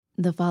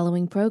The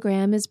following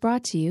program is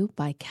brought to you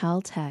by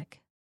Caltech.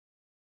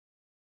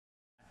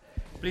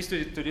 Pleased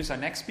to introduce our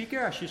next speaker,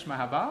 Ashish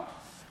Mahabal.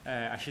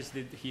 Ashish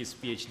did his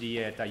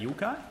PhD at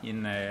UCA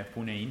in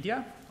Pune,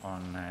 India,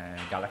 on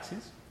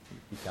galaxies,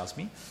 he tells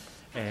me.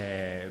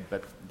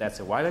 But that's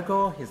a while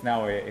ago. He's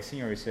now a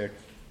senior research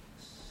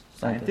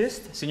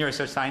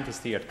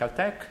scientist here at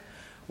Caltech,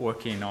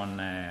 working on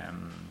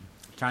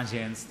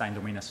transients, time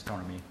domain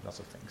astronomy, lots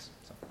of things.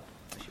 So,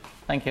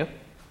 thank you.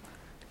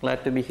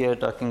 Glad to be here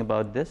talking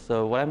about this.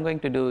 So what I'm going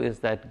to do is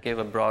that give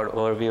a broad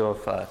overview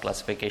of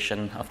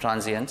classification of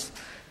transients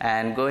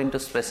and go into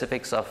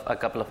specifics of a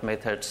couple of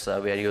methods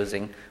we are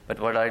using. But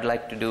what I'd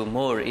like to do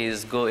more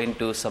is go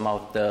into some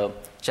of the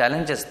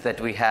challenges that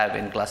we have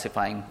in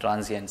classifying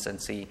transients and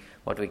see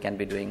what we can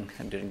be doing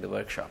during the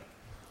workshop.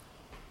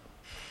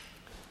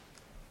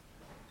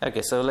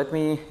 Okay, so let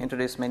me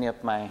introduce many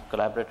of my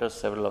collaborators.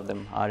 Several of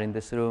them are in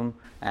this room.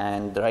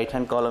 And the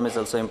right-hand column is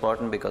also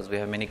important because we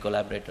have many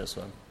collaborators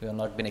who have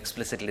not been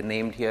explicitly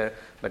named here,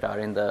 but are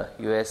in the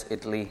US,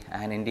 Italy,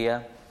 and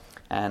India,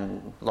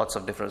 and lots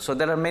of different. So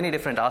there are many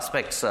different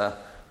aspects to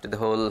the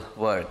whole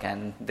work,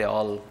 and they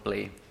all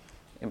play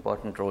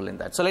important role in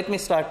that. So let me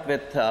start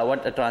with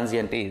what a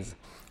transient is.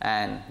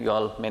 And you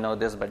all may know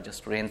this, but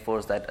just to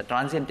reinforce that, a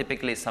transient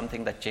typically is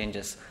something that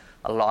changes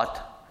a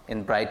lot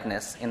in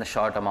brightness in a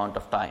short amount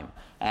of time.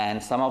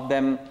 And some of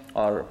them,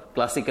 or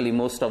classically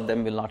most of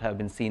them, will not have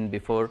been seen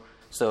before.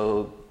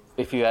 So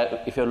if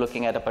you're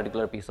looking at a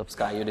particular piece of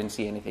sky, you didn't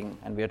see anything,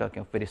 and we are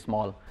talking of a very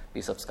small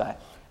piece of sky.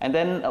 And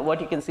then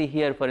what you can see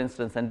here, for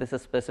instance, and this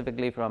is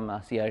specifically from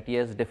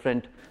CRTS,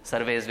 different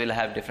surveys will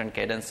have different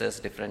cadences,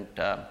 different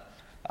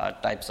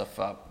types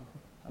of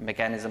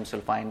mechanisms.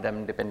 You'll find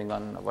them depending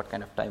on what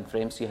kind of time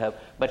frames you have.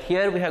 But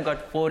here we have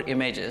got 4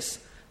 images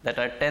that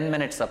are 10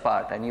 minutes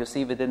apart, and you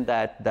see within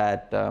that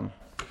the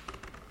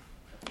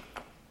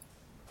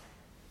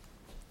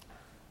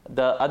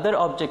other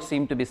objects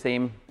seem to be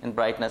same in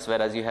brightness,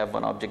 whereas you have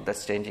one object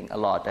that's changing a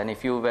lot. And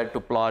if you were to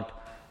plot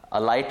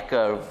a light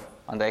curve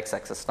on the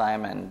x-axis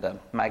time and the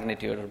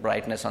magnitude or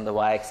brightness on the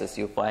y-axis,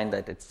 you find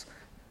that it's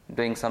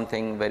doing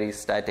something very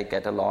static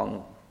at a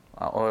long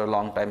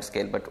time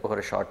scale, but over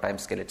a short time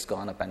scale it's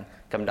gone up and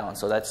come down.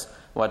 So that's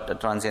what a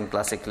transient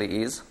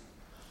classically is.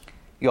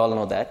 You all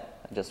know that.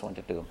 I just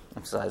wanted to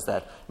emphasize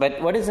that.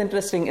 But what is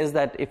interesting is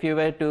that if you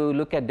were to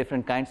look at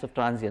different kinds of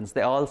transients,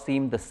 they all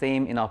seem the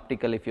same in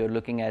optical if you're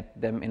looking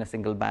at them in a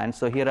single band.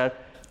 So here are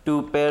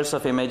 2 pairs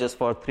of images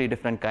for 3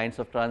 different kinds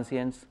of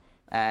transients.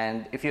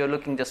 And if you're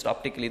looking just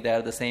optically, they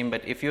are the same.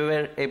 But if you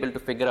were able to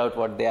figure out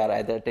what they are,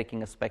 either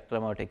taking a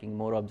spectrum or taking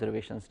more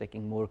observations,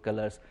 taking more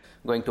colors,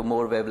 going to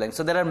more wavelengths.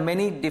 So there are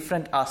many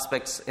different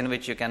aspects in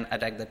which you can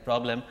attack that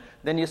problem.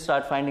 Then you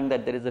start finding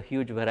that there is a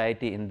huge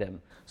variety in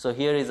them. So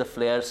here is a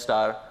flare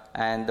star,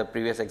 and the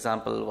previous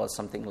example was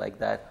something like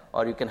that.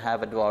 Or you can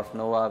have a dwarf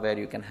nova where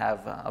you can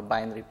have a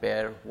binary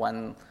pair,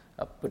 one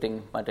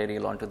putting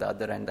material onto the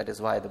other, and that is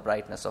why the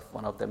brightness of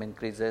one of them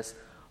increases.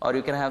 Or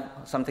you can have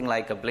something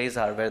like a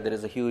blazar where there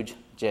is a huge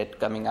jet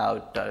coming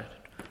out,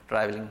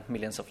 traveling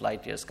millions of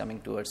light years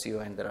coming towards you,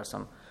 and there are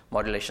some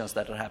modulations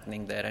that are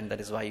happening there, and that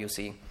is why you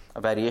see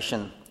a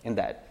variation in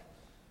that.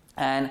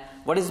 And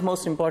what is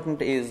most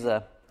important is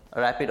a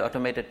rapid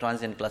automated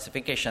transient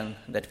classification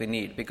that we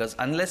need, because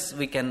unless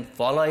we can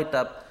follow it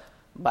up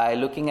by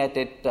looking at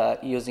it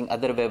using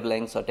other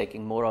wavelengths or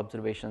taking more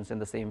observations in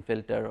the same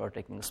filter or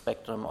taking a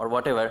spectrum or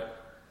whatever,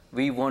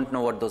 we won't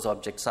know what those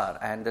objects are.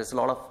 And there's a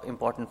lot of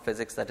important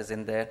physics that is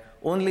in there.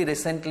 Only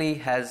recently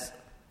has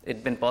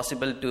it been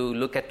possible to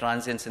look at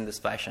transients in this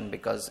fashion,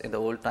 because in the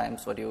old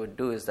times what you would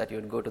do is that you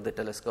would go to the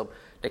telescope,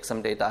 take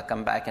some data,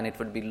 come back, and it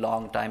would be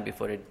long time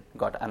before it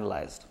got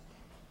analyzed.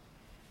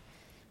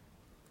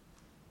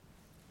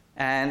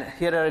 And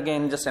here are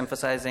again just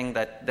emphasizing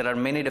that there are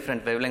many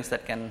different wavelengths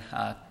that can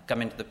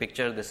come into the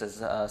picture. This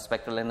is a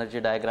spectral energy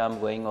diagram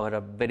going over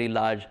a very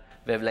large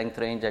wavelength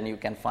range, and you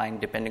can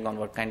find, depending on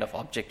what kind of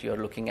object you're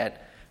looking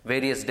at,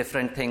 various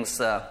different things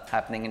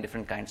happening in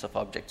different kinds of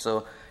objects.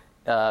 So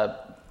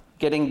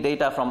getting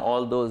data from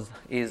all those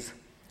is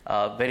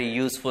very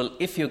useful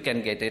if you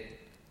can get it.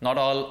 Not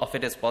all of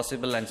it is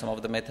possible, and some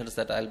of the methods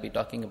that I'll be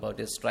talking about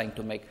is trying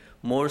to make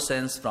more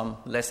sense from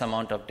less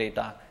amount of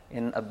data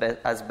in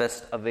as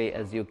best a way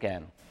as you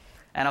can.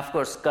 And of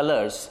course,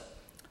 colors,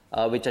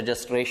 which are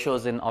just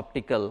ratios in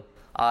optical,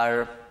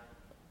 are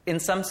in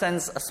some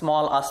sense a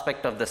small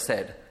aspect of the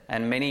SED,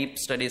 and many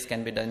studies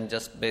can be done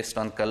just based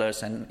on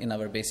colors, and in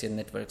our Bayesian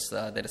networks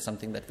that is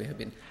something that we have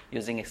been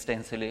using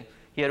extensively.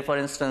 Here, for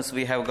instance,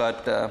 we have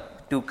got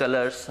 2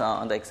 colors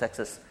on the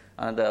x-axis,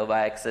 on the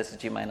y-axis,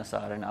 G minus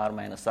R and R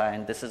minus I,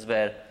 and this is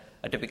where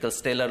a typical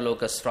stellar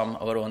locus from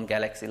our own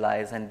galaxy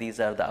lies, and these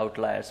are the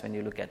outliers when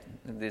you look at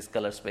these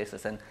color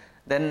spaces. And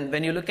then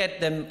when you look at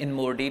them in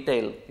more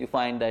detail, you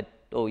find that,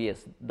 oh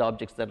yes, the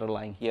objects that are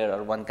lying here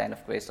are one kind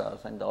of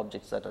quasars, and the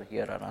objects that are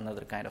here are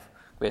another kind of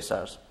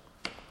quasars.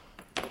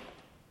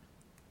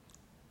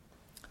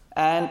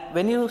 And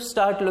when you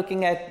start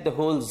looking at the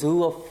whole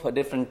zoo of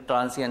different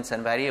transients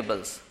and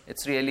variables,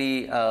 it's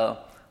really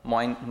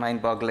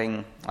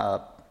mind-boggling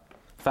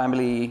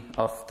family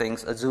of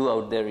things, a zoo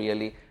out there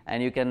really,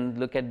 and you can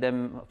look at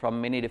them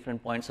from many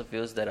different points of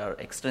views. There are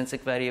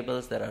extrinsic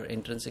variables, there are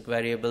intrinsic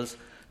variables.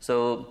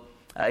 So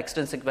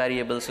extrinsic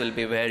variables will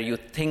be where you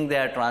think they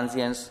are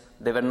transients.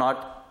 They were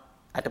not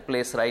at a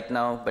place right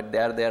now, but they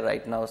are there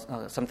right now,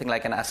 something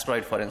like an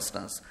asteroid, for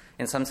instance.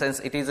 In some sense,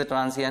 it is a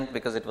transient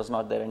because it was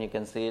not there and you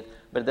can see it.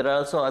 But there are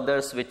also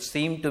others which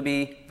seem to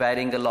be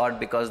varying a lot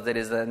because there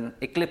is an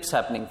eclipse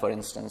happening, for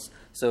instance.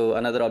 So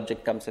another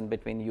object comes in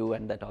between you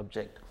and that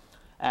object.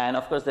 And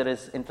of course, there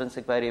is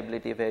intrinsic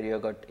variability where you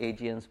have got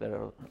AGNs, where there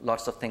are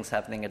lots of things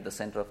happening at the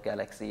center of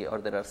galaxy, or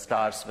there are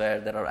stars where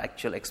there are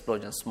actual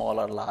explosions, small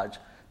or large,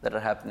 that are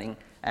happening.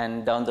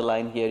 And down the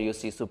line here, you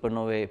see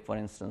supernovae, for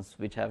instance,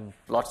 which have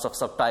lots of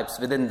subtypes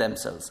within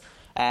themselves.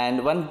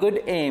 And one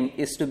good aim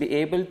is to be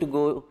able to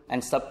go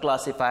and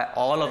subclassify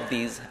all of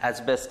these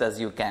as best as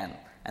you can.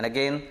 And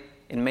again,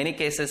 in many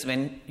cases,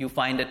 when you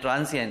find a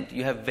transient,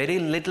 you have very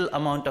little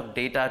amount of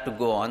data to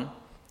go on.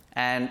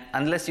 And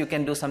unless you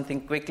can do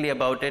something quickly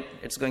about it,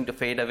 it's going to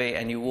fade away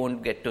and you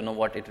won't get to know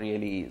what it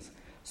really is.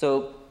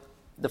 So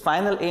the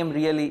final aim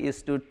really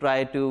is to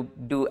try to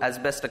do as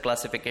best a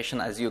classification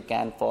as you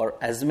can for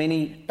as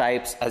many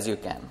types as you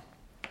can.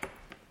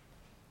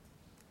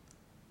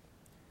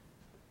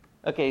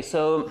 Okay,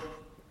 so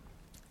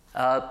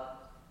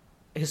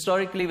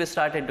historically we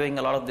started doing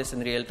a lot of this in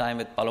real time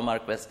with Palomar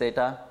Quest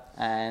data,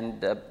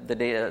 and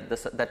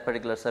that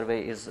particular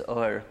survey is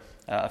over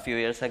a few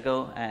years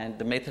ago, and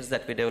the methods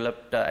that we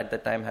developed at the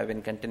time have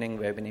been continuing.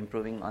 We have been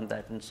improving on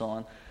that and so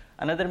on.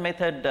 Another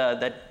method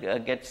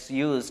that gets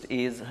used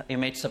is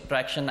image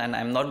subtraction, and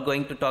I'm not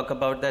going to talk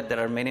about that. There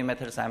are many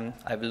methods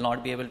I will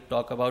not be able to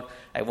talk about.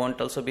 I won't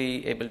also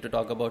be able to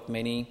talk about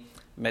many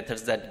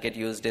methods that get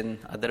used in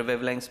other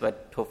wavelengths,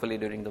 but hopefully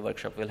during the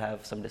workshop we'll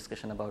have some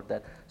discussion about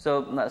that.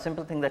 So a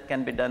simple thing that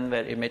can be done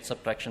where image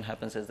subtraction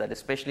happens is that,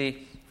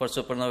 especially for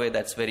supernovae,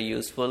 that's very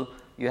useful.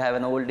 You have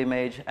an old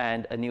image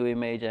and a new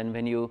image, and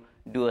when you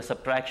do a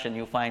subtraction,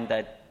 you find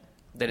that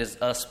there is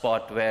a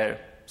spot where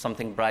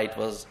something bright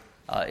is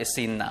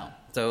seen now.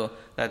 So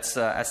that's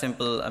a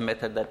simple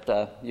method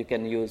that you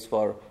can use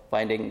for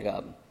finding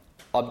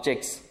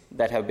objects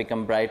that have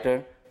become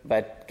brighter.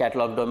 But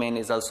catalog domain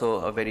is also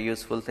a very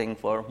useful thing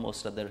for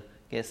most other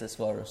cases.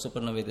 For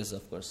supernovae, this is,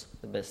 of course,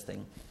 the best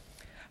thing.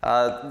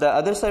 The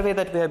other survey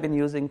that we have been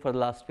using for the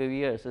last few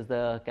years is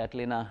the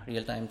Catalina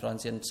Real-Time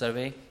Transient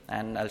Survey,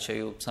 and I'll show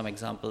you some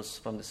examples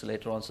from this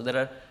later on. So there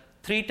are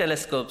 3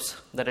 telescopes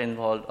that are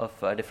involved of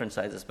different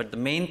sizes, but the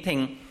main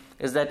thing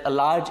is that a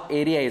large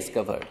area is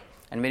covered.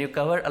 And when you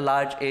cover a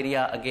large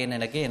area again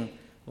and again,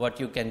 what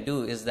you can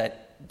do is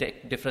that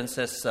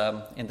differences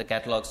in the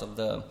catalogs of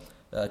the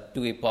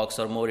 2 epochs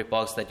or more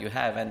epochs that you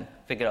have, and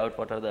figure out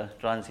what are the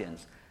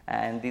transients.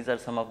 And these are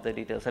some of the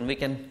details. And we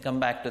can come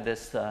back to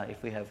this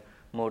if we have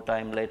more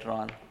time later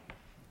on.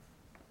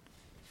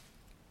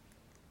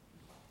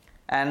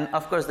 And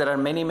of course, there are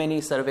many,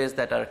 many surveys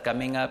that are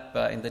coming up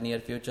in the near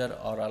future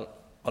or are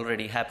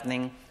already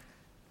happening,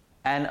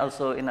 and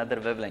also in other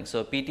wavelengths.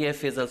 So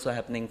PTF is also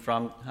happening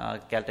from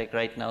Caltech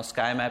right now.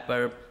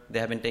 SkyMapper, they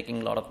have been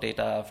taking a lot of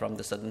data from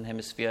the southern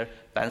hemisphere.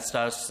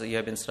 PanSTARRS, you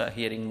have been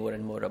hearing more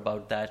and more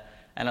about that.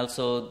 And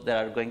also there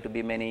are going to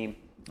be many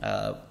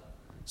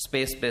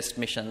space-based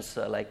missions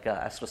like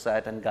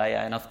AstroSat and Gaia.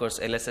 And of course,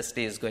 LSST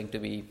is going to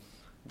be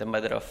the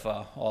mother of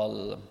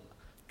all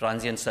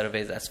transient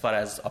surveys as far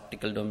as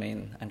optical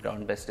domain and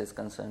ground-based is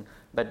concerned.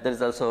 But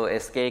there's also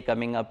SK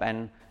coming up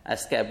and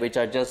ASCAP, which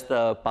are just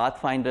the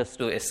pathfinders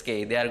to SK.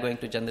 They are going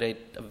to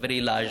generate a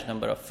very large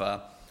number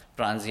of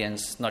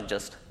transients, not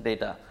just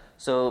data.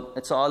 So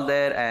it's all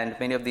there, and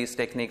many of these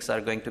techniques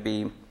are going to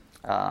be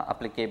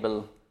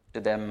applicable to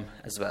them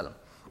as well.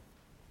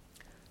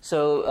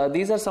 So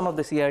these are some of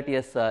the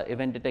CRTS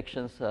event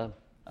detections,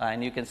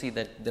 and you can see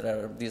that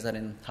these are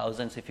in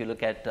thousands. If you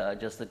look at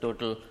just the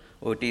total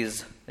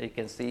OTs, you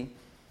can see.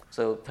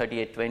 So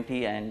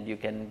 3820, and you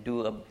can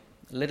do a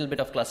little bit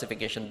of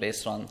classification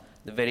based on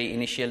the very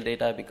initial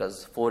data,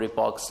 because 4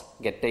 epochs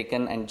get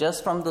taken, and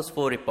just from those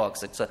 4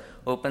 epochs, it's an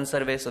open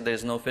survey, so there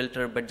is no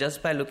filter, but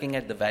just by looking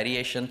at the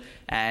variation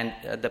and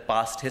the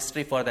past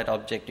history for that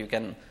object, you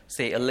can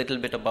say a little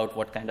bit about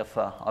what kind of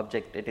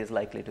object it is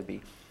likely to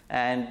be.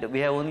 And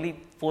we have only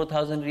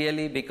 4,000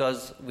 really,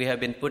 because we have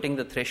been putting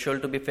the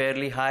threshold to be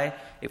fairly high.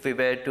 If we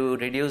were to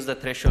reduce the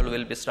threshold,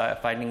 we'll be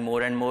finding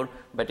more and more,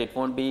 but we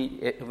won't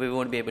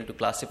be able to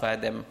classify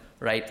them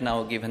right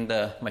now given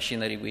the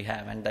machinery we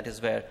have, and that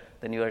is where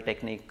the newer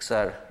techniques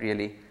are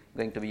really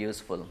going to be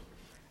useful.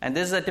 And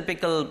this is a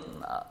typical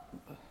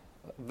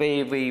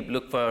way we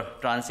look for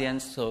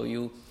transients. So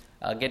you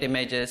get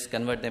images,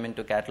 convert them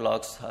into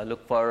catalogs,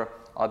 look for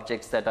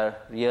objects that are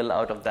real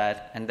out of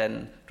that, and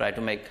then try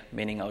to make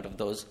meaning out of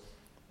those.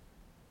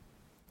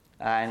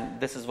 And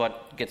this is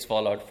what gets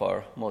followed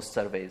for most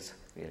surveys,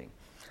 really.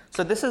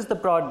 So this is the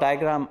broad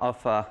diagram of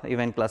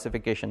event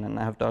classification, and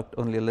I have talked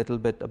only a little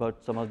bit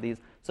about some of these.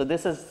 So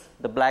this is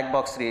the black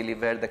box really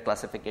where the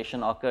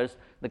classification occurs.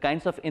 The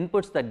kinds of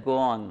inputs that go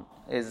on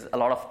is a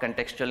lot of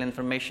contextual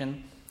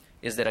information.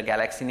 Is there a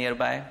galaxy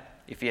nearby?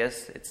 If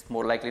yes, it's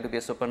more likely to be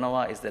a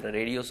supernova. Is there a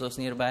radio source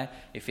nearby?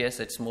 If yes,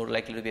 it's more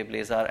likely to be a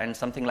blazar, and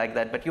something like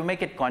that. But you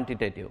make it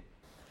quantitative.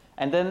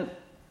 And then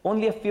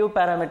only a few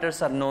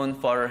parameters are known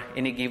for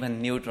any given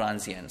new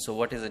transient. So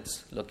what is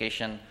its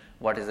location?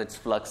 What is its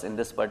flux in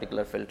this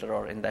particular filter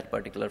or in that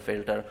particular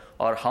filter?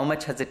 Or how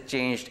much has it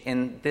changed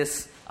in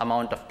this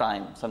amount of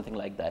time? Something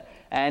like that.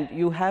 And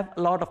you have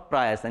a lot of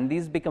priors, and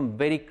these become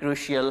very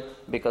crucial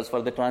because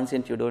for the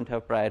transient you don't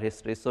have prior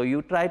history. So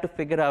you try to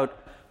figure out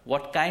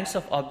what kinds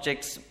of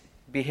objects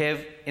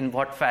behave in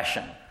what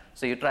fashion.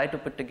 So you try to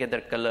put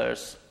together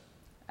colors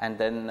and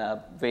then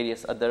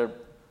various other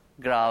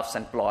graphs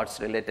and plots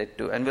related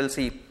to, and we'll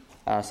see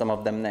some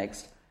of them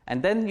next.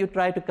 And then you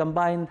try to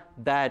combine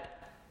that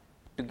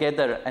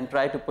together and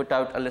try to put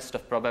out a list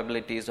of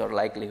probabilities or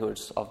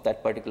likelihoods of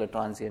that particular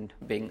transient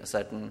being a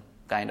certain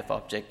kind of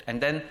object. And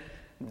then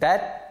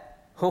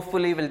that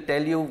hopefully will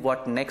tell you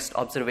what next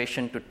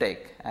observation to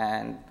take.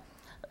 And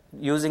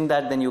using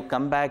that, then you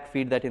come back,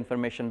 feed that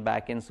information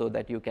back in so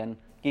that you can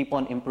keep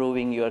on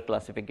improving your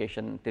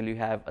classification till you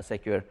have a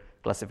secure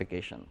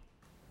classification.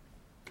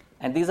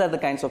 And these are the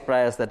kinds of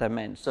priors that I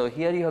meant. So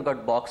here you have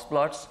got box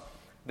plots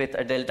with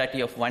a delta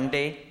t of 1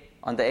 day.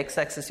 On the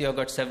x-axis, you have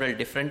got several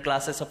different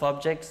classes of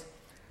objects.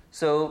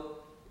 So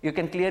you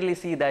can clearly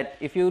see that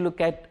if you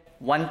look at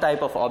one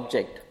type of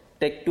object,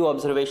 take 2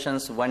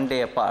 observations 1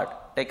 day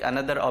apart, take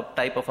another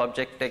type of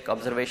object, take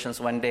observations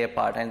 1 day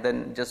apart, and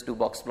then just do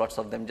box plots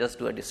of them, just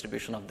do a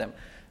distribution of them.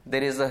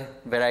 There is a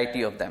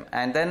variety of them.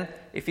 And then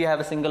if you have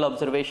a single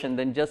observation,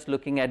 then just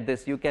looking at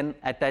this, you can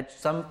attach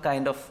some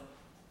kind of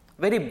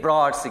very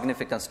broad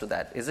significance to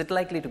that. Is it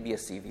likely to be a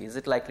CV? Is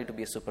it likely to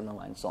be a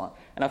supernova? And so on.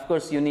 And of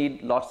course, you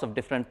need lots of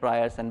different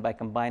priors, and by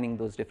combining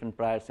those different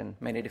priors in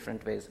many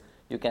different ways,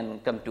 you can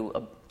come to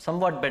a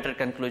somewhat better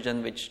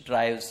conclusion which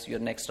drives your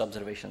next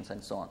observations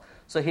and so on.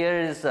 So here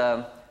is,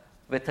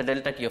 with a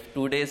delta t of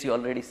 2 days, you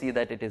already see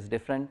that it is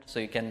different, so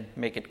you can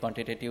make it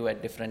quantitative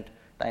at different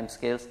time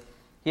scales.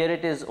 Here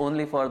it is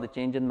only for the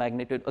change in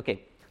magnitude.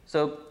 Okay,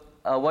 so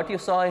what you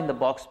saw in the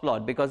box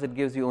plot, because it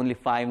gives you only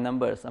 5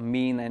 numbers, a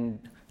mean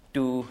and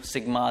 2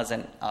 sigmas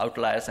and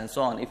outliers and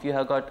so on. If you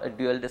have got a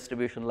dual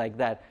distribution like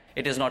that,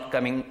 it is not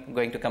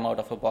going to come out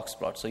of a box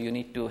plot. So you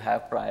need to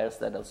have priors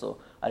that also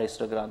are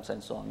histograms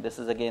and so on. This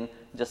is again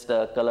just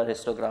a color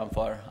histogram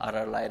for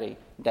RR Lyrae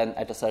done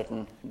at a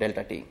certain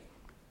delta t.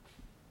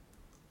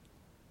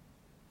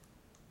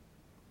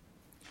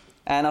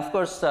 And of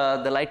course,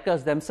 the light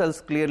curves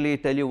themselves clearly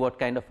tell you what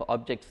kind of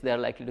objects they are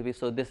likely to be.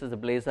 So this is a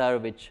blazar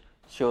which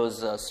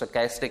shows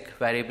stochastic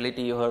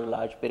variability over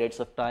large periods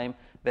of time.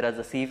 Whereas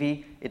the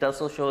CV, it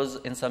also shows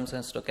in some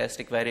sense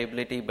stochastic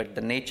variability, but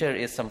the nature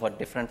is somewhat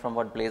different from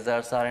what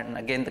blazars are. And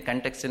again, the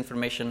context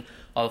information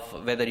of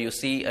whether you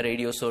see a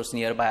radio source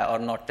nearby or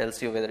not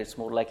tells you whether it's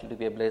more likely to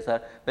be a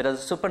blazar. Whereas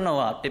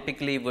supernova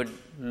typically would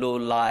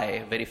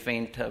lie, very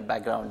faint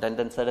background, and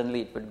then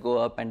suddenly it would go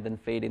up and then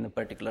fade in a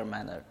particular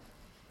manner.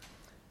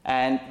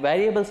 And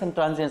variables and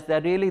transients,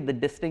 they're really the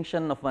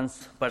distinction of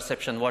one's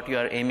perception, what you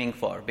are aiming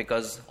for,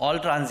 because all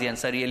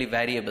transients are really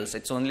variables.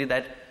 It's only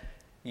that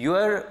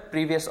your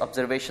previous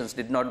observations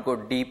did not go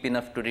deep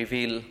enough to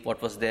reveal what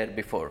was there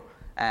before.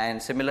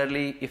 And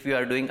similarly, if you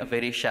are doing a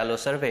very shallow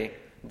survey,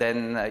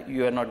 then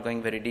you are not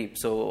going very deep.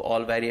 So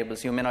all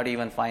variables, you may not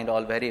even find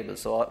all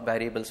variables. So all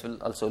variables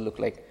will also look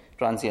like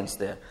transients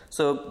there.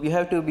 So you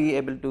have to be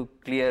able to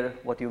clear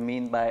what you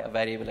mean by a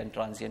variable and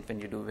transient when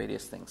you do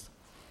various things.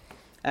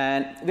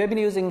 And we've been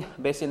using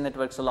Bayesian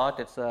networks a lot.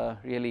 It's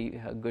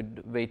really a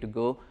good way to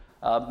go,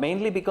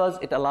 mainly because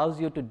it allows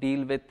you to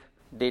deal with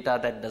data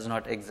that does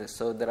not exist.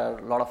 So there are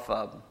a lot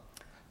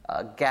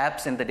of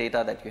gaps in the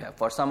data that you have.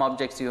 For some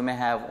objects, you may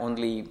have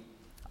only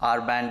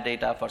R-band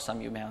data. For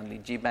some, you may have only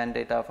G-band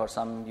data. For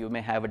some, you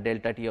may have a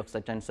delta T of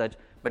such and such.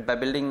 But by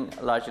building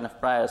large enough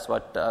priors,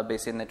 what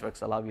Bayesian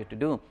networks allow you to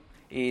do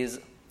is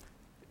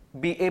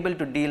be able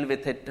to deal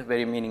with it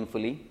very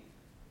meaningfully.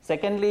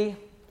 Secondly,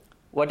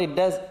 what it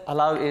does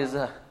allow is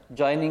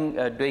doing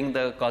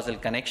the causal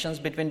connections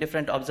between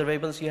different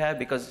observables you have,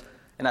 because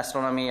in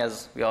astronomy,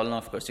 as we all know,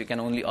 of course, you can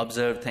only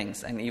observe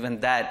things, and even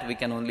that we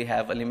can only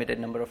have a limited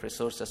number of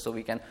resources, so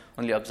we can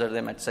only observe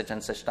them at such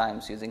and such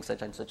times using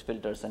such and such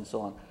filters and so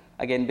on.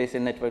 Again,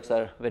 Bayesian networks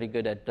are very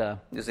good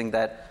at using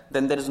that.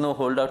 Then there is no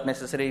holdout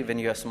necessary when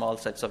you have small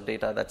sets of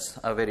data. That's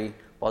a very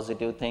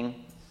positive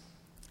thing.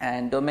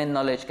 And domain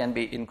knowledge can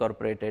be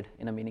incorporated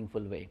in a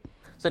meaningful way.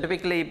 So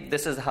typically,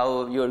 this is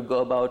how you would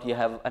go about. You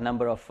have a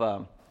number of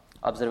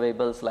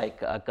observables like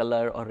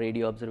color or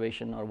radio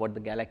observation or what the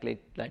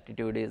galactic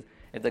latitude is.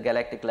 If the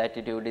galactic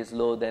latitude is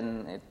low,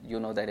 then you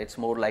know that it's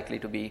more likely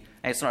to be,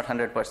 and it's not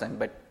 100%,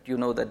 but you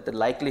know that the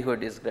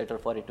likelihood is greater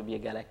for it to be a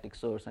galactic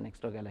source and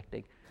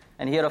extragalactic.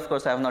 And here, of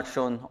course, I have not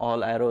shown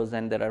all arrows,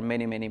 and there are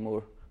many, many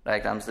more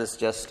diagrams. This is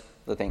just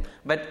the thing.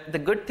 But the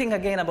good thing,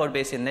 again, about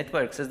Bayesian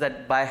networks is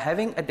that by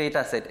having a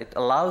data set, it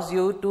allows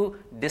you to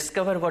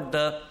discover what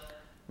the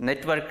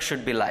network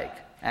should be like.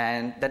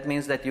 And that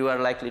means that you are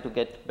likely to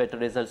get better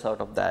results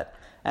out of that.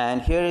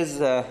 And here is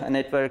a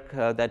network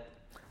that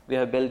we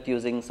have built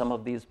using some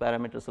of these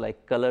parameters like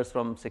colors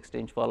from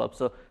 16-inch follow-up.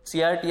 So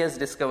CRTS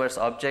discovers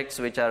objects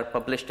which are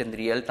published in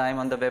real time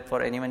on the web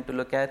for anyone to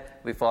look at.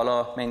 We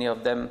follow many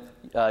of them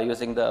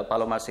using the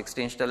Palomar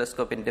 16-inch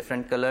telescope in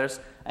different colors,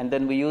 and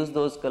then we use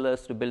those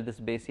colors to build this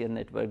Bayesian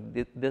network.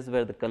 This is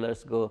where the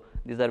colors go.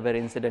 These are where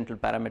incidental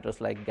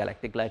parameters like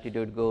galactic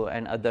latitude go,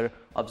 and other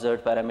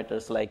observed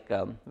parameters like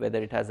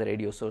whether it has a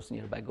radio source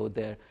nearby go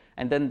there.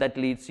 And then that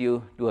leads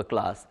you to a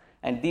class.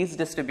 And these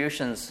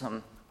distributions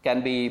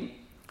can be,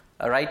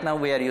 right now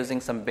we are using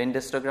some bin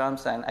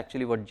histograms, and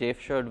actually what Jeff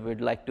showed,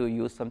 we'd like to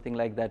use something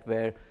like that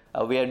where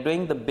we are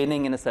doing the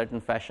binning in a certain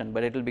fashion,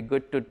 but it will be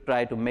good to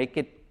try to make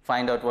it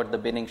find out what the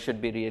binning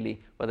should be really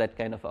for that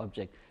kind of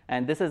object.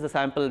 And this is the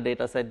sample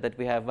data set that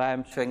we have. Why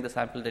I'm showing the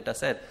sample data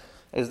set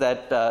is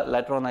that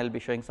later on I'll be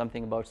showing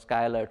something about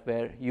SkyAlert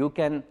where you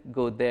can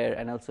go there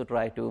and also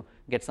try to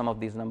get some of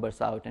these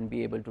numbers out and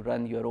be able to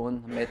run your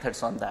own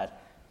methods on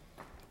that.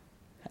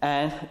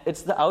 And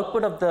it's the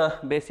output of the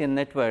Bayesian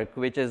network,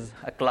 which is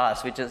a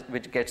class,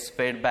 which gets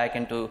fed back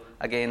into,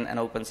 again, an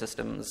open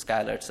system, the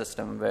SkyAlert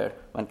system, where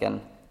one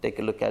can take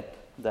a look at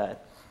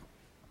that.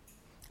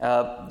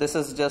 This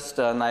is just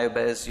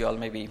NIOBAYES. You all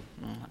may be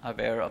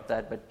aware of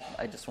that, but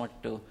I just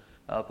wanted to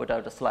put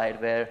out a slide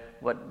where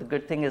what the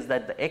good thing is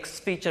that the X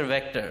feature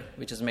vector,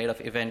 which is made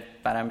of event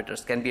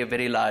parameters, can be a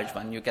very large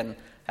one. You can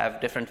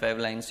have different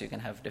wavelengths, you can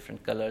have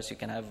different colors, you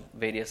can have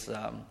various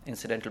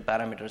incidental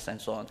parameters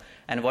and so on.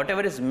 And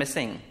whatever is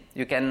missing,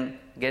 you can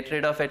get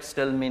rid of it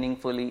still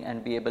meaningfully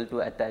and be able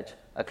to attach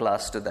a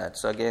class to that.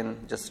 So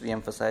again, just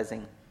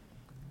re-emphasizing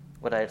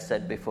what I had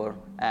said before.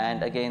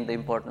 And again, the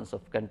importance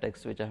of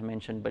context, which I have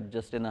mentioned, but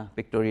just in a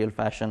pictorial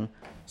fashion.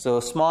 So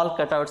small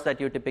cutouts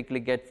that you typically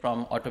get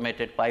from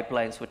automated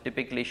pipelines would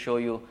typically show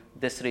you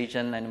this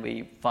region, and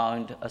we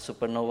found a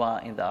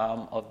supernova in the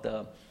arm of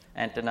the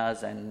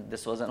antennas, and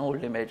this was an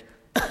old image,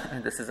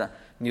 and this is a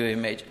new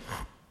image.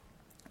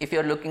 If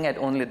you're looking at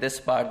only this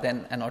part,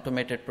 then an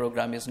automated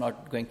program is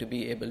not going to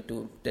be able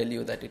to tell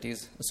you that it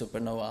is a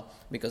supernova,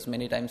 because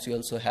many times you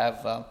also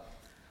have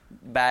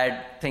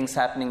bad things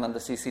happening on the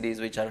CCDs,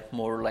 which are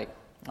more like,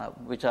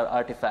 which are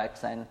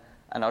artifacts, and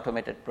an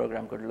automated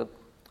program could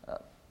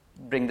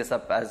bring this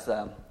up as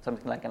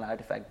something like an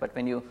artifact. But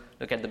when you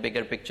look at the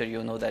bigger picture,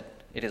 you know that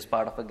it is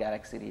part of a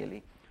galaxy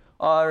really.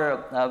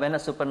 Or when a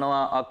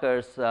supernova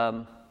occurs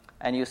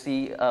and you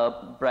see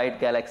a bright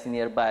galaxy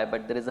nearby,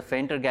 but there is a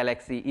fainter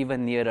galaxy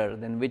even nearer,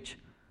 then which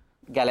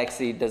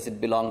galaxy does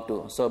it belong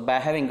to? So by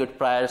having good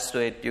priors to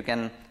it, you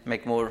can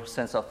make more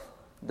sense of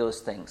those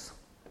things.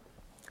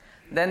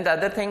 Then the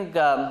other thing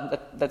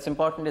that's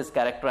important is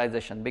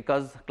characterization,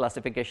 because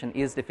classification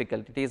is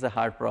difficult. It is a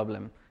hard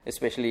problem,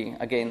 especially,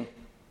 again,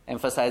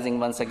 emphasizing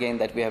once again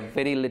that we have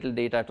very little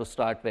data to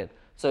start with.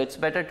 So it's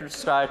better to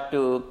start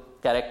to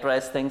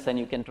characterize things, and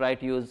you can try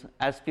to use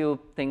as few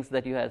things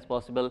that you have as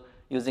possible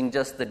using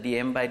just the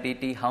dm by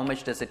dt. How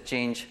much does it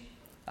change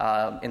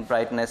in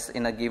brightness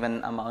in a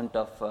given amount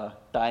of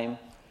time?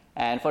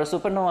 And for a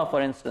supernova,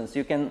 for instance,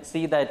 you can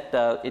see that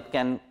it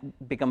can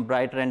become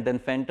brighter and then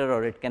fainter,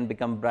 or it can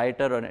become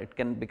brighter or it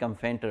can become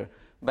fainter.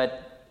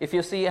 But if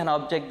you see an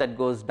object that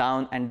goes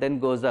down and then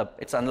goes up,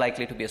 it's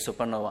unlikely to be a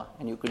supernova,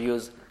 and you could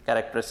use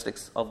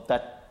characteristics of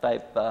that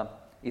type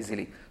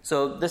easily.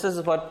 So this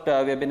is what we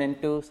have been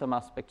into, some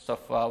aspects of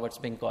what's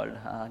being called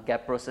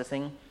gap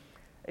processing.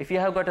 If you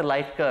have got a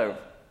light curve,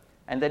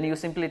 and then you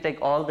simply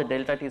take all the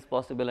delta t's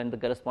possible and the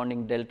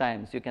corresponding delta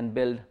m's, you can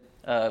build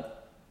a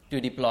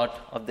 2D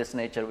plot of this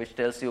nature, which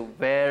tells you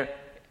where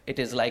it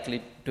is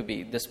likely to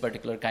be, this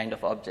particular kind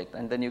of object.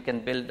 And then you can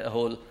build a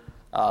whole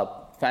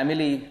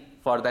family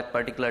for that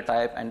particular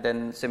type, and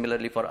then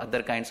similarly for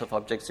other kinds of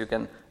objects, you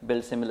can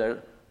build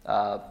similar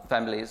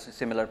families,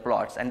 similar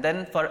plots. And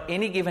then for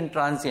any given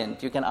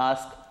transient, you can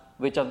ask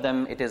which of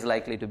them it is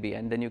likely to be,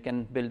 and then you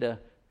can build a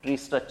tree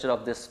structure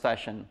of this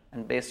fashion,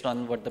 and based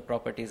on what the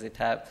properties it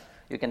have,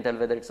 you can tell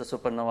whether it's a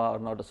supernova or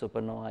not a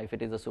supernova. If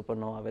it is a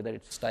supernova, whether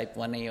it's type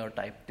 1a or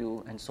type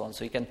 2, and so on.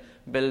 So you can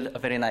build a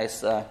very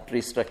nice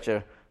tree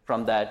structure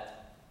from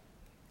that.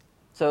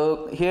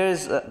 So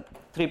here's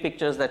 3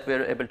 pictures that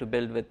we're able to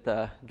build with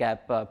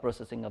gap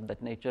processing of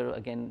that nature.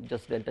 Again,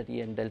 just delta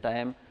t and delta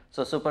m.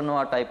 So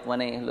supernova type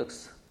 1a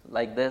looks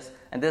like this,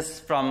 and this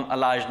from a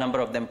large number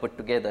of them put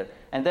together.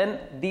 And then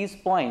these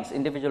points,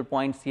 individual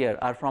points here,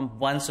 are from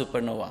one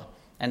supernova.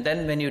 And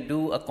then when you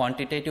do a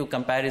quantitative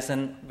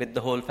comparison with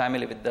the whole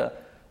family, with the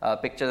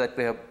picture that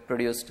we have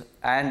produced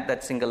and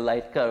that single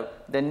light curve,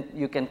 then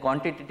you can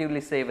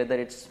quantitatively say whether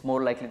it's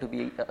more likely to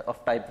be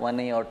of type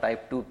 1a or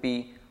type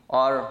 2p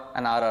or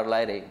an RR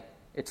Lyrae.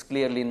 It's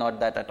clearly not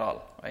that at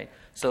all, right?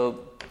 So,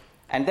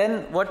 and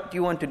then what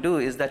you want to do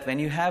is that when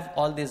you have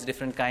all these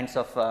different kinds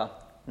of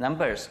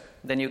numbers,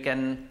 then you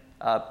can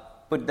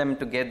put them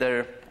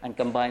together and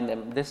combine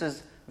them. This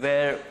is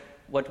where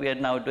what we are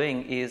now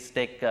doing is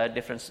take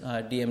different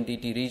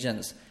DMDT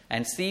regions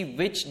and see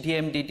which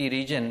DMDT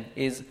region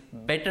is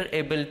better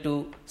able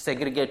to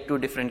segregate 2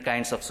 different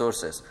kinds of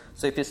sources.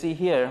 So if you see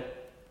here,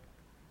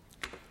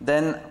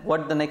 then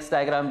what the next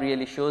diagram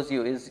really shows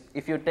you is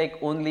if you take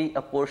only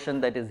a portion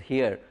that is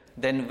here,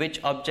 then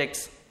which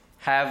objects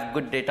have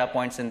good data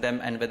points in them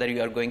and whether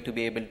you are going to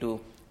be able to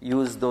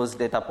use those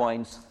data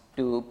points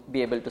to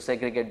be able to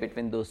segregate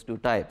between those two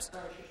types.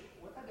 Sorry,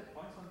 what are the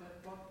points on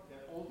that plot? They're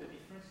all the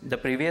differences? The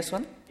previous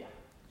one? Yeah,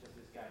 just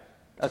this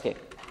guy. Okay.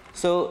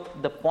 So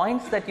the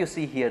points that you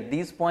see here,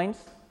 these points,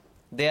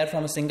 they are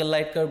from a single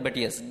light curve, but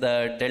yes,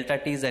 the delta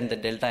t's and the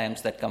delta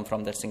m's that come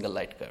from that single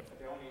light curve. Are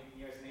they only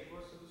nearest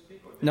neighbors, so to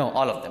speak? Or No,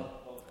 all of them.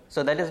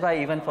 So that is why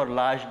even for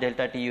large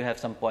delta t, you have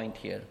some point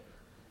here.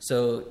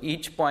 So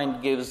each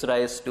point gives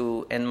rise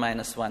to n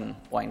minus 1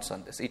 points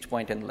on this. Each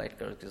point in the light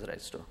curve gives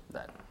rise to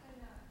that. And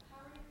how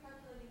are you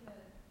calculating the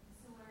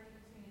similarity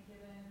between a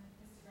given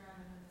histogram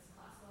and then this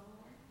class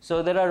level one?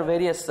 So there are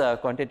various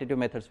quantitative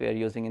methods we are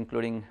using,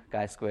 including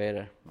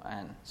chi-square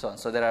and so on.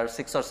 So there are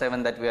 6 or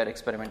 7 that we are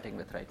experimenting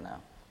with right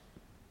now.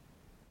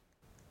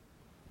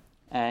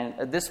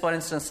 And this, for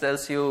instance,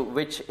 tells you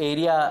which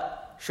area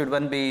should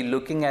one be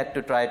looking at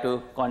to try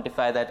to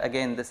quantify that.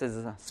 Again, this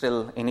is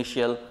still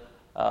initial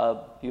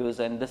use,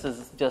 and this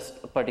is just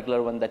a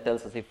particular one that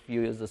tells us if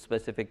you use a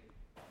specific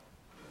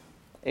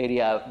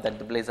area that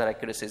the Blazar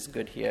accuracy is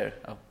good here.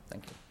 Oh,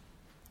 thank you.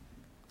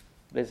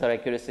 Blazar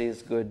accuracy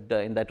is good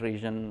in that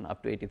region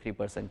up to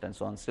 83% and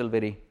so on. Still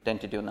very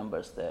tentative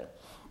numbers there.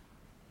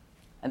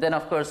 And then,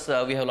 of course,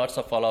 we have lots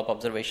of follow-up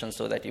observations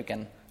so that you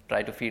can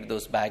try to feed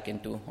those back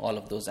into all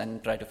of those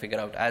and try to figure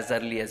out as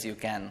early as you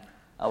can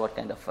what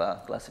kind of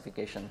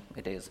classification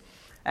it is.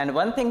 And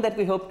one thing that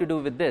we hope to do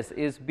with this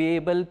is be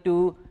able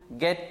to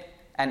get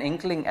an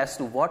inkling as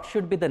to what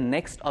should be the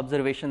next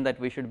observation that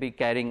we should be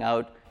carrying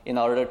out in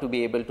order to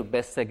be able to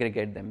best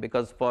segregate them.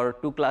 Because for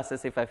two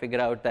classes, if I figure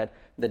out that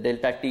the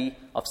delta t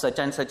of such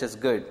and such is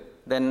good,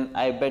 then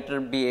I better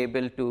be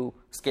able to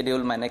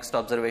schedule my next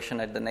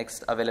observation at the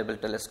next available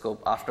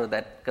telescope after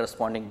that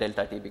corresponding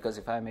delta t, because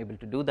if I am able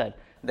to do that,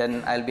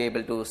 then I'll be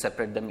able to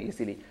separate them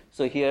easily.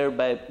 So here,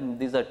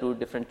 these are two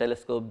different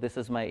telescopes. This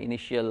is my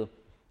initial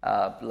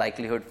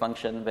likelihood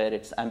function where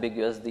it's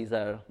ambiguous. These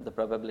are the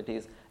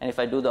probabilities. And if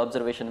I do the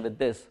observation with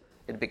this,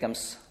 it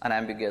becomes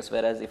unambiguous,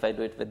 whereas if I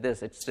do it with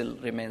this, it still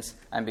remains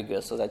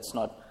ambiguous. So that's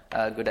not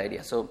a good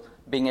idea. So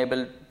being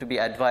able to be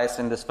advised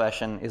in this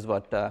fashion is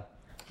what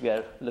we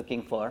are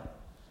looking for.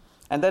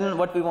 And then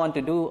what we want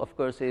to do, of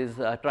course, is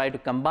try to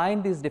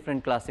combine these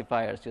different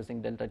classifiers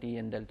using delta t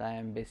and delta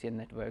m, Bayesian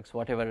networks,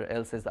 whatever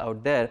else is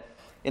out there,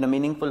 in a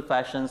meaningful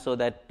fashion so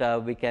that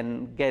we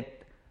can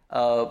get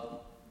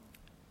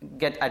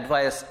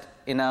advised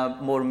in a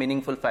more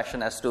meaningful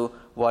fashion as to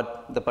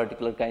what the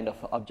particular kind of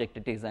object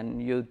it is,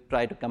 and you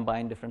try to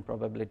combine different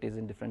probabilities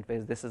in different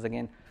ways. This is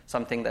again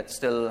something that's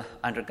still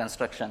under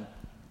construction.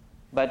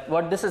 But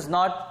what this is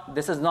not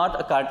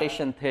a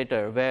Cartesian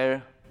theater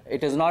where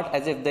it is not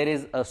as if there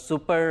is a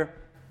super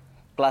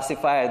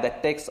classifier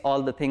that takes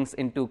all the things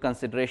into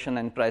consideration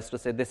and tries to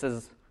say this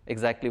is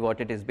exactly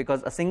what it is,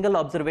 because a single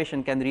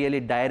observation can really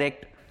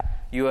direct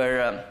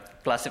your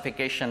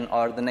classification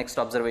or the next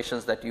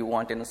observations that you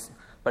want in a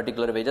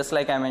particular way. Just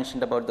like I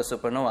mentioned about the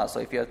supernova.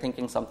 So if you're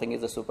thinking something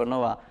is a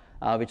supernova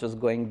which was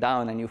going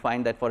down and you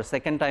find that for a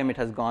second time it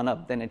has gone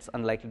up, then it's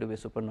unlikely to be a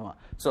supernova.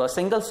 So a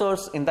single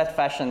source in that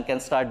fashion can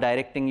start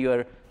directing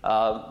your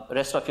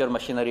rest of your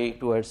machinery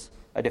towards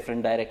a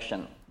different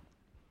direction.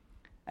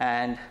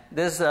 And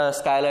this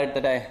skylight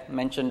that I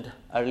mentioned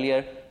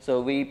earlier,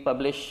 so we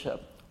publish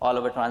all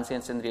our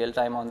transients in real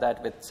time on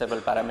that with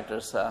several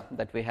parameters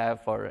that we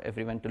have for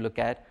everyone to look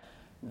at.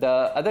 The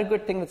other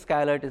good thing with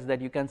Skylight is that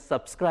you can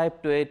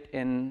subscribe to it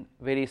in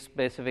very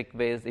specific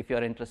ways. If you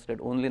are interested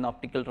only in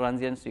optical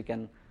transients, you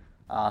can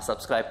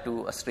subscribe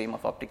to a stream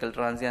of optical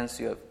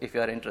transients. If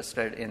you are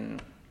interested in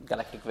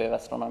galactic wave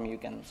astronomy, you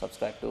can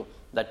subscribe to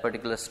that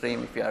particular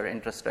stream. If you are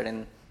interested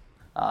in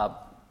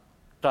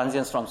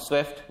transients from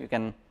Swift, you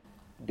can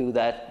do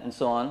that, and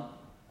so on.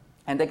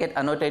 And they get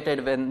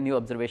annotated when new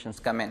observations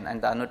come in,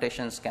 and the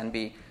annotations can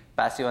be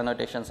passive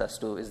annotations as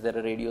to is there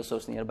a radio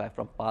source nearby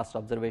from past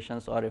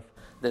observations, or if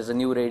there's a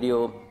new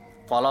radio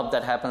follow-up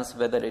that happens,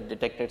 whether it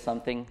detected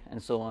something,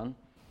 and so on.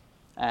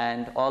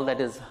 And all that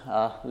is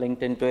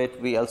linked into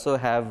it. We also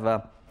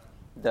have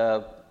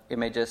the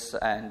images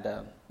and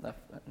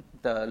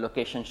the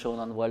location shown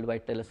on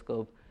Worldwide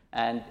Telescope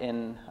and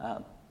in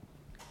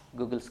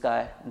Google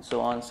Sky and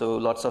so on. So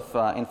lots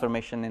of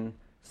information in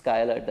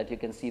Skyalert that you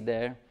can see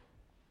there.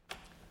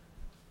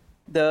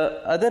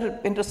 The other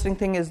interesting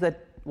thing is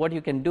that what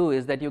you can do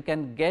is that you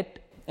can get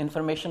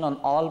information on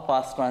all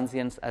past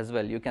transients as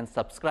well. You can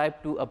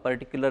subscribe to a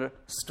particular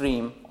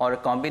stream or a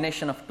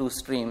combination of two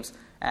streams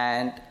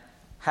and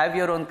have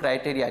your own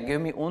criteria. Give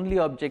me only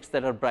objects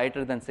that are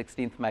brighter than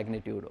 16th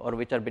magnitude or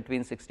which are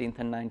between 16th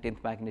and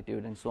 19th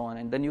magnitude and so on.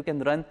 And then you can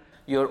run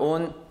your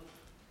own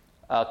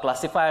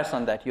classifiers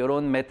on that, your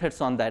own methods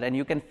on that, and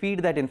you can feed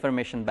that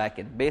information back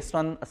in. Based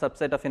on a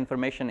subset of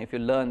information, if you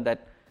learn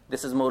that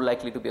this is more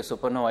likely to be a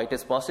supernova, it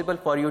is possible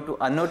for you to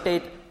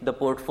annotate the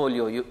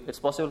portfolio. It's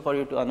possible for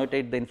you to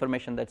annotate the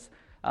information that's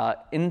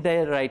in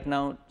there right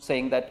now,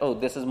 saying that, oh,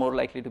 this is more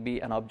likely to be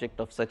an object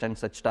of such and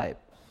such type.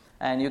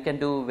 And you can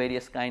do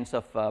various kinds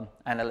of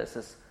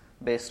analysis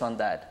based on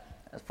that.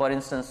 For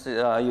instance,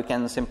 you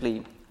can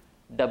simply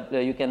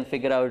you can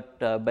figure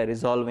out by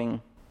resolving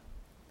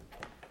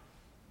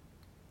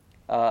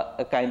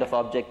a kind of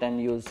object and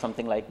use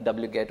something like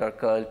wget or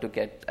curl to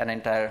get an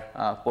entire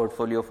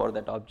portfolio for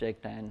that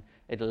object, and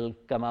it'll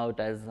come out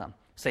as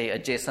say a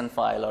JSON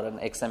file or an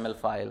XML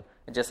file.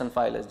 A JSON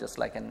file is just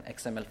like an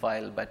XML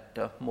file,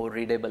 but more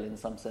readable in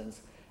some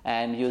sense.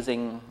 And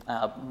using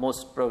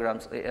most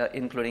programs,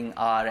 including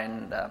R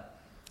and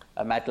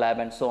MATLAB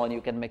and so on,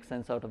 you can make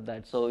sense out of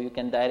that. So you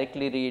can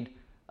directly read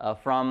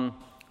from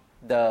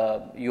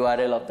the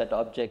URL of that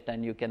object,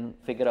 and you can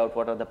figure out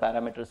what are the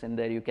parameters in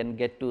there. You can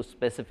get to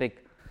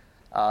specific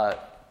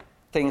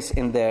things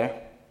in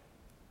there.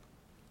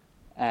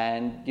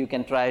 And you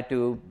can try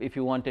to, if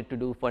you wanted to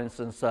do, for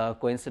instance,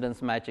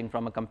 coincidence matching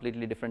from a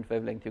completely different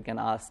wavelength, you can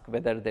ask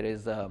whether there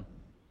is a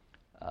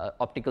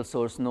optical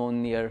source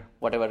known near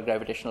whatever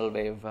gravitational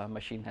wave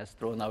machine has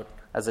thrown out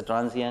as a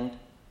transient.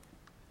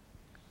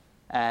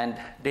 And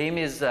DAME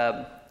is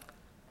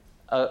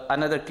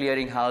another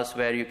clearinghouse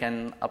where you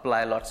can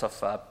apply lots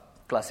of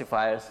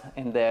classifiers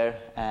in there,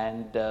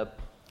 and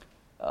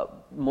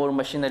more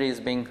machinery is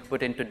being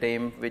put into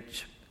DAME,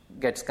 which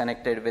gets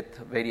connected with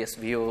various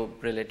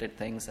VO-related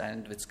things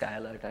and with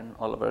SkyAlert and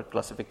all of our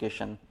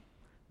classification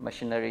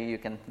machinery. You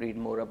can read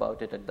more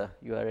about it at the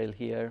URL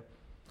here.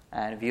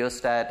 And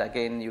VOStat,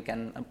 again, you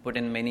can put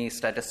in many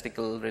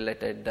statistical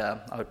related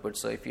outputs.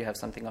 So if you have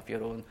something of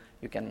your own,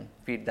 you can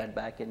feed that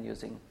back in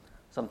using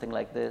something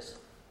like this.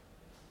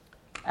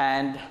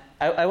 And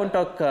I won't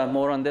talk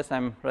more on this.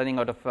 I'm running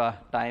out of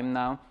time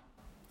now.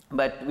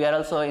 But we are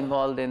also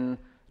involved in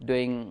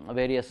doing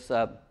various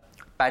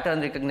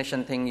pattern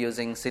recognition thing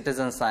using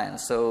citizen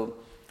science. So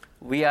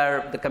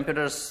the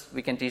computers,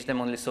 we can teach them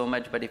only so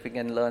much, but if we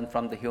can learn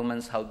from the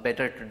humans how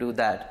better to do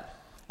that.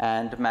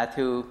 And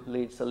Matthew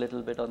leads a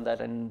little bit on that,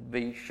 and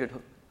we should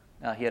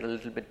hear a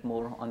little bit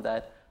more on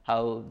that,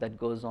 how that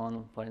goes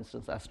on. For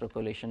instance,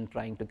 astrocollation,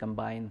 trying to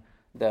combine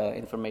the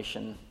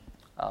information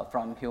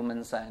from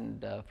humans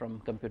and from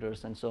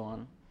computers and so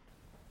on.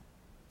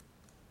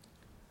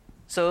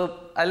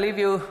 So I'll leave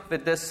you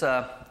with this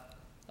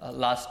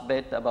last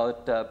bit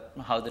about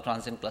how the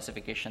transient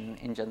classification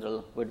in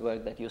general would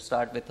work, that you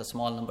start with a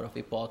small number of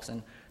epochs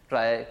and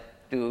try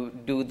to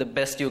do the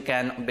best you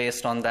can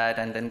based on that,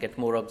 and then get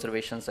more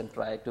observations and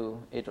try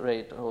to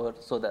iterate over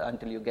so that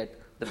until you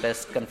get the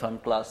best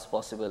confirmed class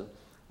possible.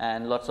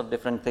 And lots of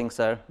different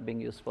things are being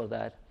used for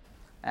that.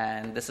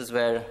 And this is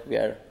where we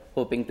are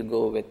hoping to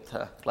go with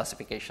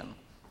classification.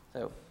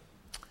 So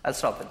I'll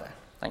stop with that.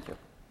 Thank you.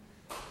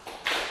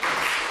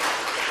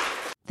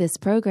 This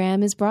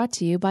program is brought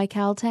to you by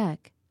Caltech.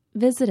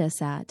 Visit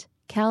us at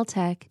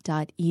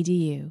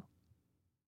caltech.edu.